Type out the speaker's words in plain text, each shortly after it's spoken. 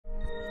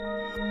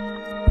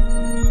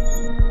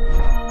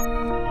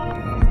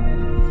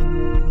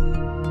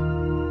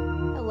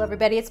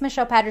everybody. It's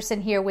Michelle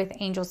Patterson here with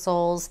Angel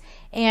Souls.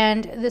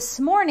 And this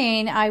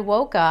morning I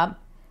woke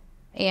up,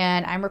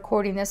 and I'm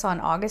recording this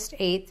on August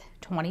 8th,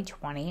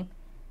 2020.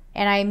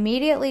 And I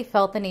immediately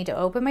felt the need to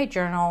open my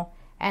journal,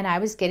 and I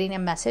was getting a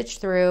message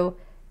through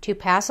to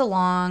pass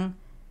along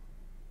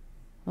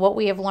what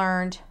we have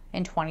learned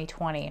in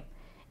 2020.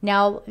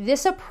 Now,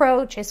 this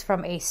approach is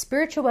from a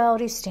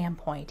spirituality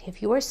standpoint.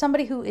 If you are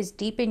somebody who is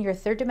deep in your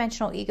third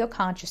dimensional ego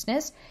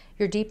consciousness,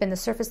 you're deep in the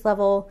surface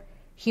level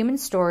human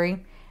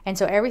story, and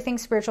so everything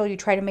spiritual, you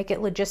try to make it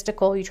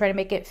logistical, you try to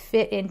make it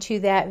fit into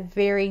that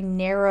very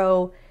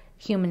narrow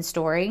human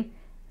story,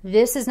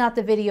 this is not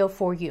the video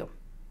for you.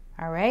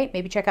 All right,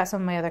 maybe check out some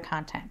of my other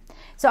content.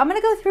 So I'm going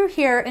to go through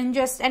here, and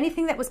just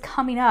anything that was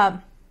coming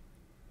up,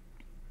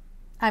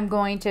 I'm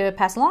going to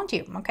pass along to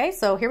you. Okay,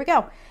 so here we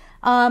go.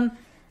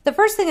 The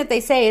first thing that they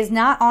say is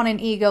not on an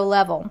ego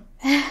level.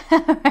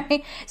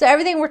 Right? So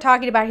everything we're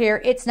talking about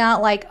here, it's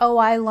not like, oh,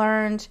 I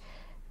learned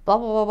blah,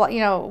 blah, blah, blah,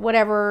 you know,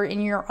 whatever in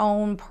your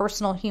own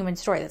personal human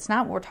story. That's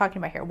not what we're talking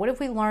about here. What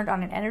have we learned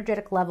on an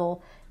energetic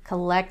level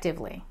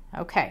collectively?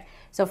 Okay,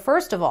 so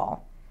first of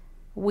all,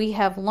 we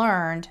have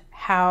learned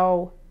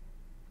how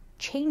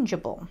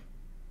changeable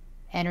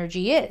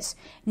energy is.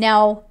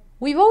 Now,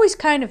 we've always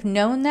kind of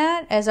known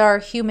that as our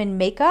human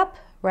makeup,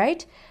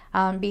 right?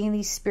 Being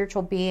these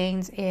spiritual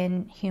beings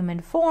in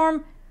human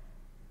form,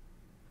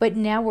 but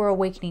now we're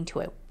awakening to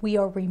it. We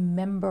are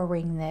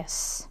remembering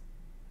this.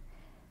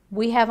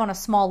 We have on a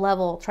small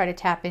level tried to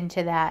tap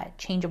into that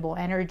changeable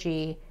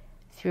energy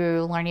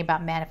through learning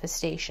about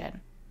manifestation.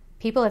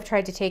 People have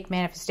tried to take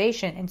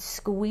manifestation and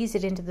squeeze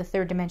it into the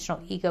third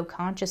dimensional ego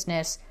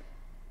consciousness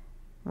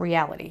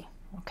reality,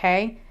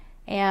 okay?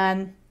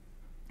 And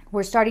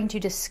we're starting to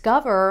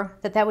discover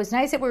that that was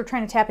nice that we were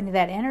trying to tap into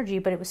that energy,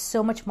 but it was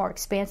so much more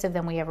expansive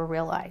than we ever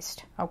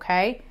realized,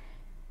 okay?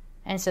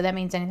 And so that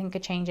means anything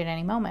could change at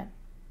any moment.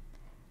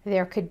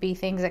 There could be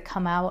things that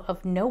come out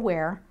of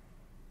nowhere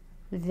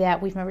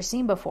that we've never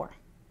seen before,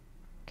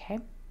 okay?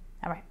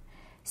 All right.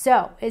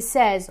 So it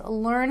says,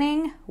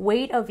 learning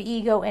weight of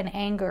ego and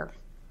anger.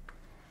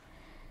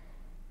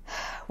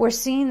 We're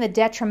seeing the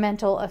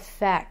detrimental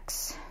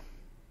effects.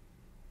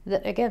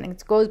 Again,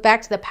 it goes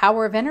back to the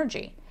power of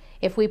energy.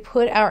 If we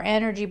put our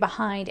energy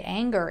behind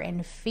anger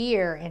and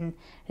fear and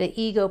the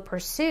ego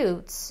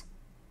pursuits,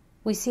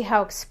 we see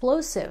how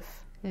explosive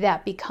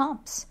that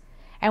becomes.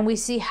 And we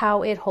see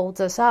how it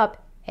holds us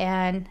up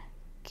and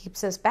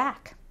keeps us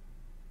back,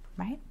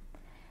 right?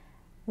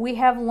 We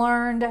have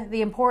learned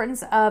the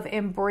importance of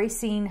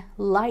embracing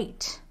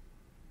light.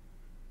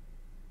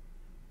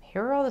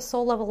 Here are all the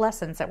soul level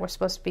lessons that we're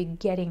supposed to be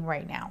getting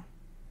right now.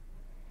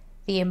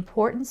 The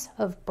importance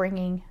of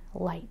bringing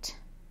light.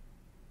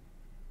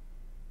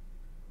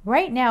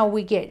 Right now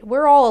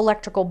we're all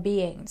electrical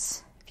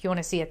beings, if you want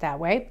to see it that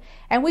way,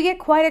 and we get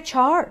quite a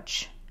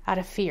charge out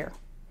of fear.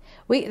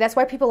 That's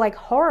why people like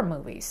horror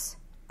movies.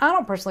 I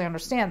don't personally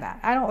understand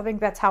that. I don't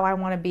think that's how I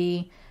want to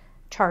be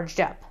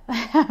charged up,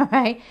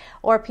 right?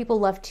 Or people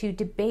love to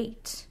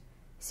debate.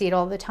 See it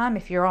all the time.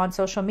 If you're on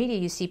social media,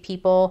 you see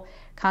people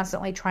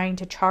constantly trying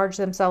to charge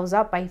themselves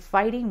up by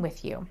fighting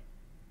with you.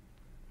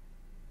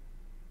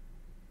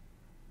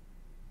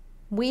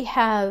 We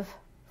have,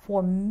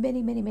 for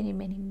many, many, many,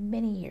 many,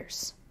 many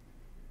years,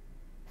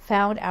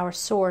 found our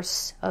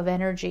source of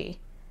energy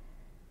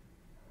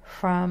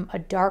from a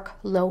dark,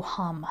 low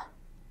hum.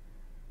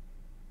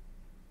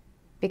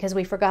 Because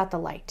we forgot the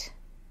light.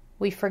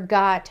 We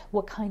forgot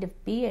what kind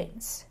of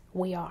beings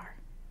we are.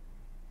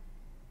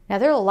 Now,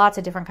 there are lots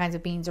of different kinds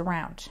of beings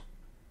around.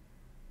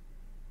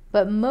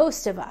 But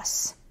most of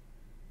us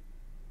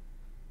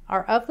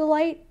are of the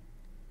light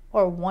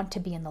or want to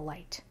be in the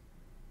light.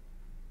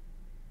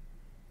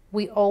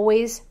 We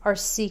always are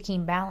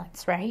seeking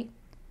balance, right?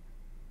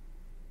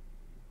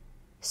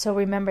 So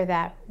remember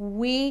that.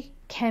 We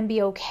can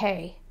be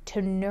okay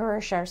to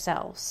nourish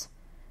ourselves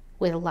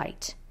with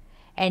light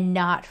and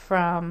not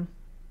from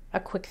a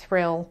quick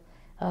thrill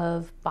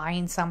of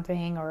buying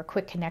something or a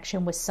quick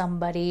connection with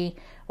somebody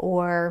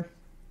or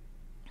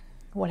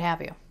what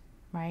have you,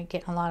 right?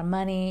 Getting a lot of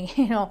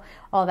money,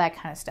 all that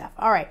kind of stuff.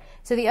 All right.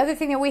 So the other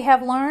thing that we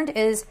have learned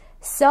is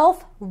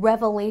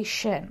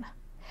self-revelation.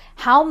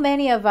 How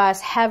many of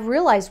us have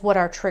realized what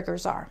our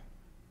triggers are?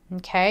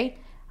 Okay.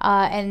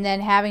 And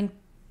then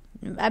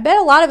I bet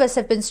a lot of us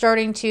have been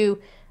starting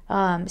to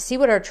see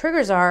what our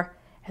triggers are,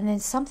 and then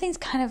something's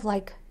kind of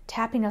like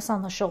tapping us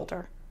on the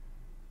shoulder.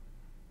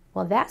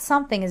 Well, that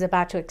something is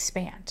about to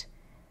expand,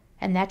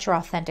 and that's your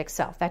authentic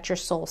self. That's your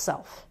soul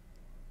self.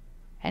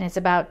 And it's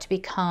about to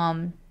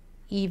become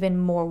even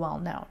more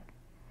well-known.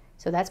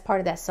 So that's part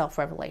of that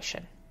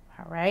self-revelation.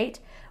 All right.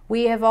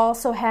 We have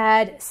also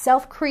had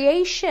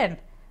self-creation,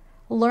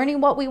 learning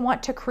what we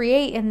want to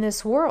create in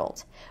this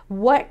world.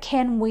 What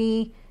can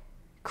we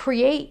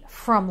create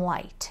from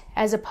light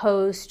as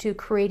opposed to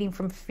creating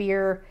from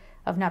fear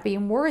of not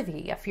being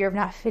worthy, a fear of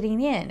not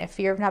fitting in, a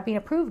fear of not being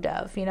approved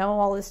of,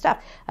 all this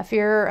stuff, a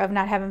fear of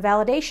not having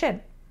validation.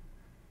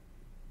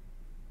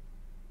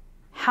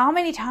 How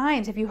many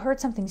times have you heard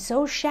something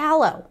so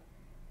shallow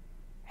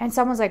And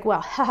someone's like,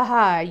 well, ha ha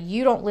ha,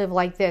 you don't live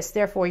like this,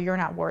 therefore you're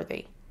not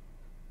worthy.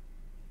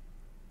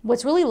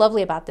 What's really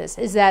lovely about this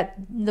is that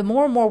the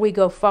more and more we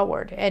go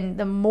forward and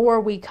the more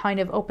we kind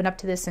of open up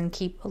to this and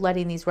keep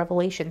letting these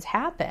revelations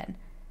happen,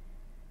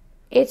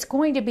 it's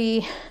going to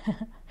be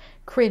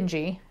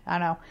cringy, I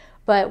know,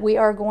 but we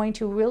are going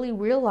to really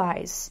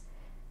realize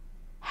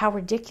how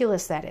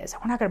ridiculous that is.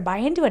 We're not going to buy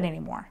into it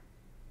anymore.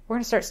 We're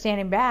going to start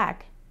standing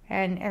back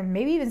and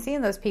maybe even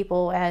seeing those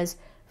people as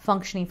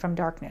functioning from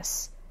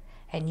darkness.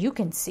 And you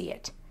can see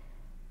it.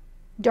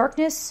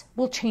 Darkness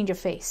will change a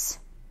face.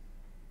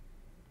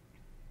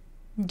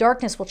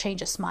 Darkness will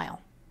change a smile.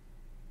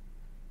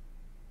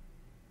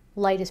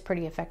 Light is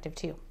pretty effective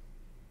too.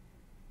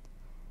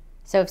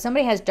 So if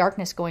somebody has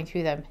darkness going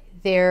through them,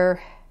 they're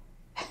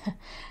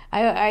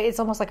it's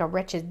almost like a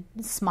wretched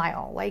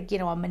smile, like,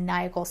 a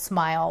maniacal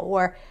smile,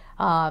 or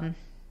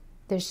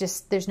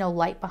there's no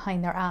light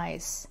behind their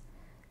eyes.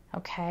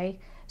 Okay,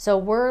 so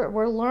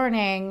we're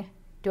learning.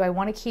 Do I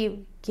want to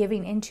keep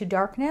giving into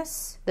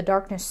darkness, the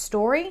darkness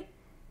story,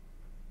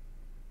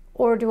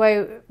 or do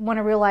I want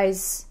to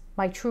realize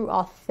my true,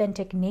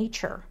 authentic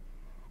nature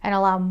and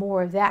allow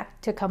more of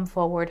that to come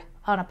forward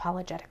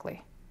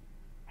unapologetically?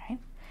 Right?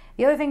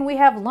 The other thing we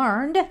have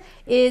learned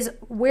is,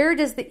 where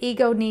does the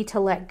ego need to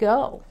let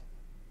go?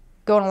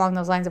 Going along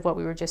those lines of what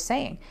we were just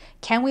saying.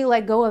 Can we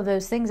let go of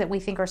those things that we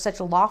think are such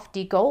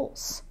lofty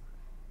goals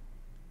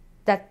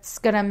that's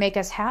going to make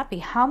us happy?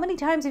 How many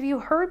times have you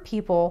heard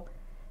people,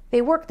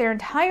 they work their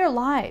entire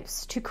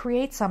lives to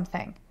create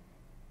something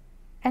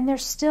and they're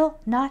still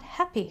not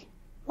happy?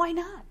 Why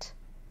not?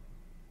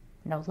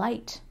 No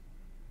light.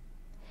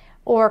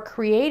 Or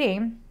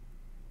creating,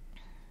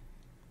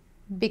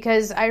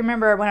 because I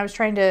remember when I was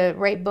trying to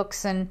write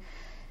books and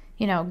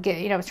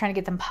I was trying to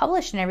get them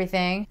published and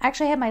everything, I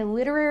actually had my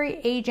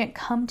literary agent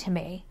come to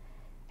me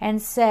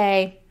and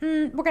say,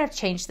 we're going to have to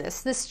change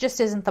this. This just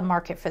isn't the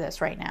market for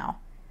this right now.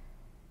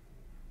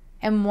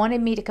 And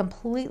wanted me to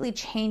completely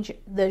change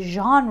the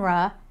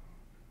genre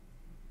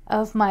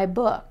of my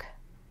book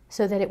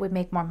so that it would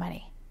make more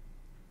money.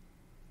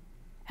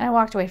 And I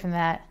walked away from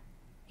that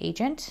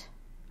agent.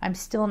 I'm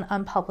still an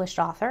unpublished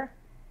author,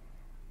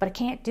 but I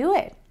can't do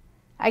it.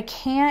 I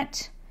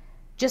can't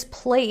just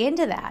play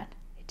into that.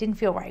 It didn't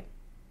feel right.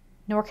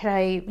 Nor could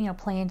I,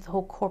 play into the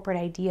whole corporate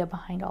idea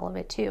behind all of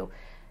it too.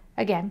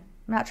 Again,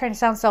 I'm not trying to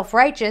sound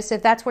self-righteous.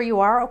 If that's where you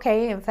are,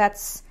 okay. If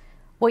that's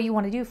what you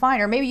want to do, fine.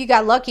 Or maybe you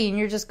got lucky and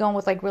you're just going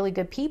with like really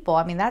good people.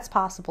 I mean, that's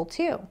possible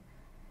too.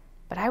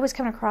 But I was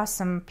coming across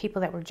some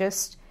people that were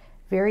just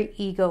very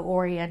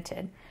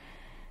ego-oriented.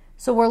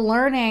 So we're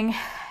learning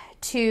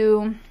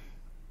to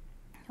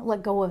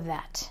let go of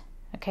that.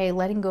 Okay,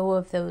 letting go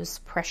of those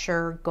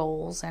pressure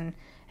goals and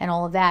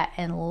all of that,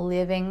 and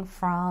living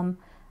from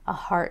a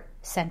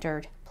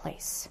heart-centered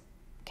place.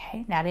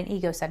 Okay, not an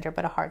ego center,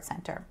 but a heart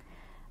center.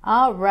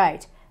 All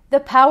right, the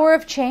power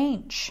of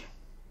change.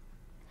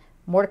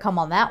 More to come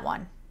on that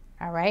one.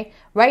 All right,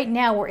 right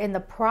now we're in the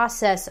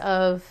process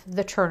of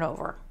the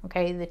turnover.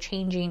 Okay, the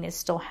changing is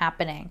still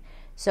happening.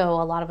 So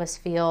a lot of us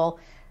feel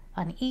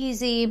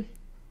uneasy,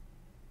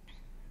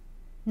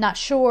 not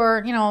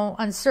sure,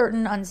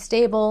 uncertain,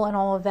 unstable, and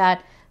all of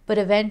that. But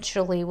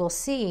eventually we'll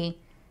see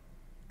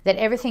that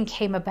everything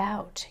came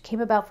about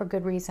for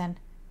good reason.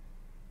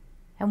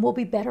 And we'll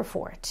be better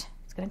for it.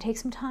 It's going to take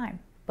some time,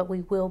 but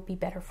we will be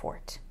better for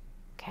it.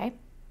 Okay?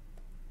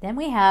 Then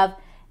we have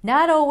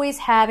not always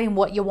having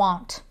what you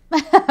want.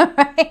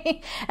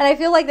 Right? And I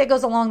feel like that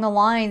goes along the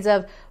lines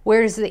of,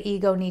 where does the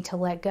ego need to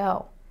let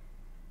go?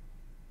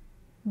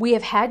 We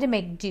have had to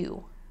make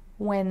do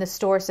when the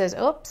store says,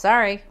 oh,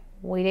 sorry,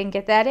 we didn't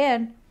get that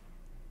in.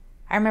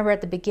 I remember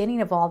at the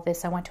beginning of all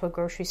this, I went to a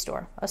grocery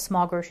store, a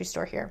small grocery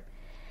store here.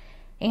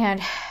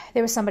 And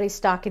there was somebody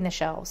stocking the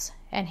shelves.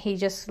 And he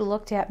just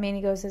looked at me and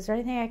he goes, is there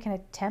anything I can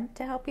attempt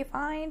to help you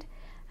find?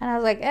 And I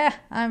was like,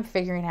 I'm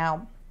figuring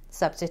out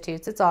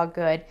substitutes. It's all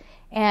good.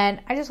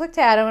 And I just looked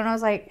at him and I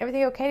was like,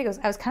 everything okay? He goes,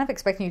 I was kind of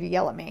expecting you to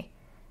yell at me.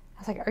 I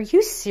was like, are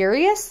you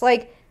serious?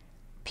 Like,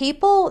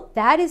 people,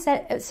 that is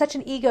such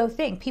an ego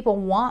thing. People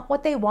want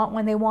what they want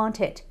when they want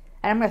it.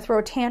 And I'm going to throw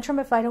a tantrum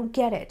if I don't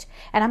get it.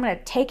 And I'm going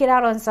to take it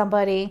out on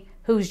somebody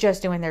who's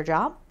just doing their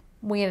job.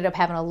 We ended up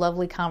having a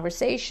lovely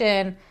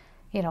conversation.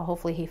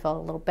 Hopefully he felt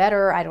a little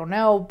better. I don't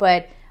know.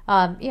 But,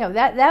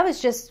 that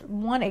was just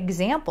one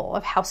example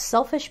of how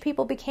selfish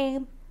people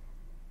became.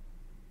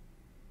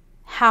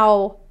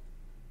 How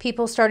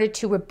people started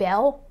to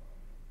rebel.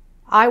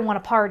 I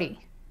want to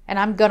party. And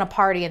I'm going to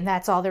party. And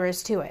that's all there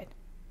is to it.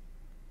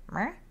 All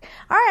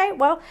right,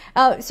 well,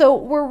 so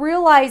we're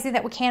realizing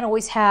that we can't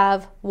always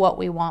have what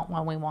we want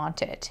when we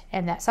want it,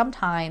 and that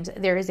sometimes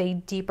there is a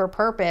deeper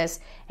purpose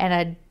and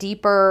a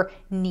deeper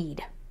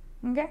need.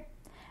 Okay,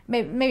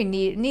 maybe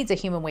needs a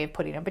human way of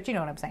putting it, but you know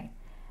what I'm saying.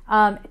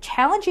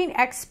 Challenging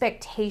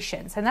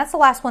expectations, and that's the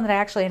last one that I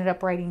actually ended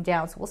up writing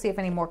down. So we'll see if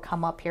any more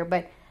come up here,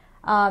 but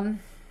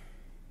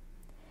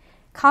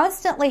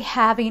constantly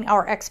having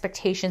our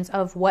expectations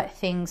of what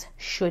things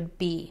should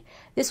be.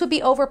 This would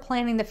be over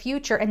planning the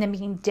future and then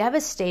being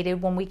devastated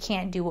when we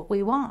can't do what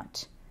we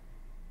want.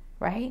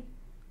 right?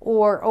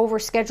 Or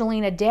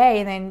overscheduling a day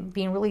and then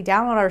being really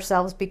down on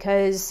ourselves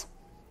because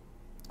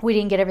we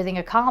didn't get everything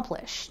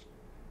accomplished.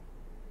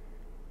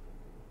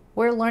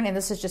 We're learning,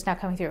 this is just now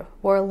coming through,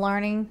 we're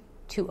learning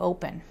to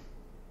open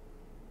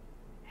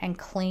and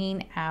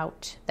clean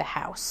out the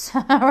house,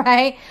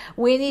 right?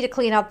 We need to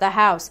clean out the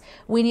house.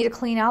 We need to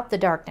clean out the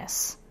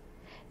darkness.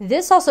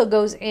 This also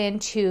goes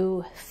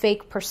into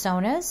fake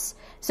personas.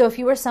 So if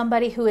you are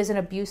somebody who is an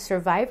abuse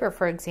survivor,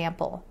 for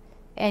example,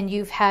 and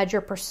you've had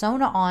your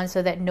persona on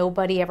so that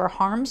nobody ever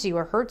harms you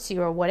or hurts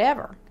you or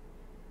whatever,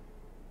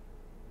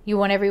 you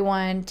want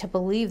everyone to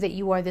believe that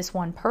you are this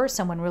one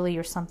person when really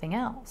you're something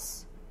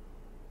else.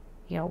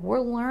 You know,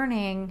 we're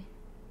learning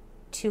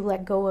to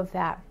let go of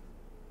that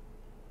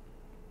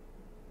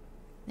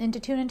and to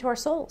tune into our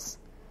souls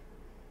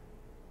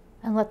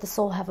and let the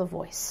soul have a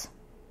voice.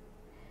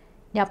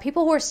 Now,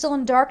 people who are still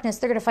in darkness,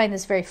 they're going to find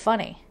this very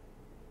funny.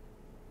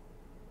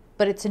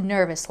 But it's a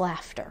nervous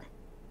laughter,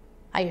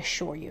 I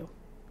assure you.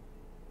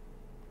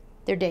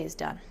 Their day is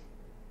done.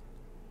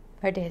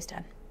 Our day is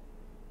done.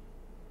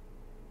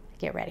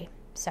 Get ready.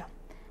 So,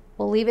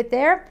 we'll leave it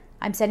there.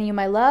 I'm sending you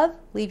my love.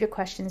 Leave your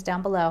questions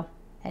down below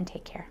and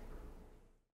take care.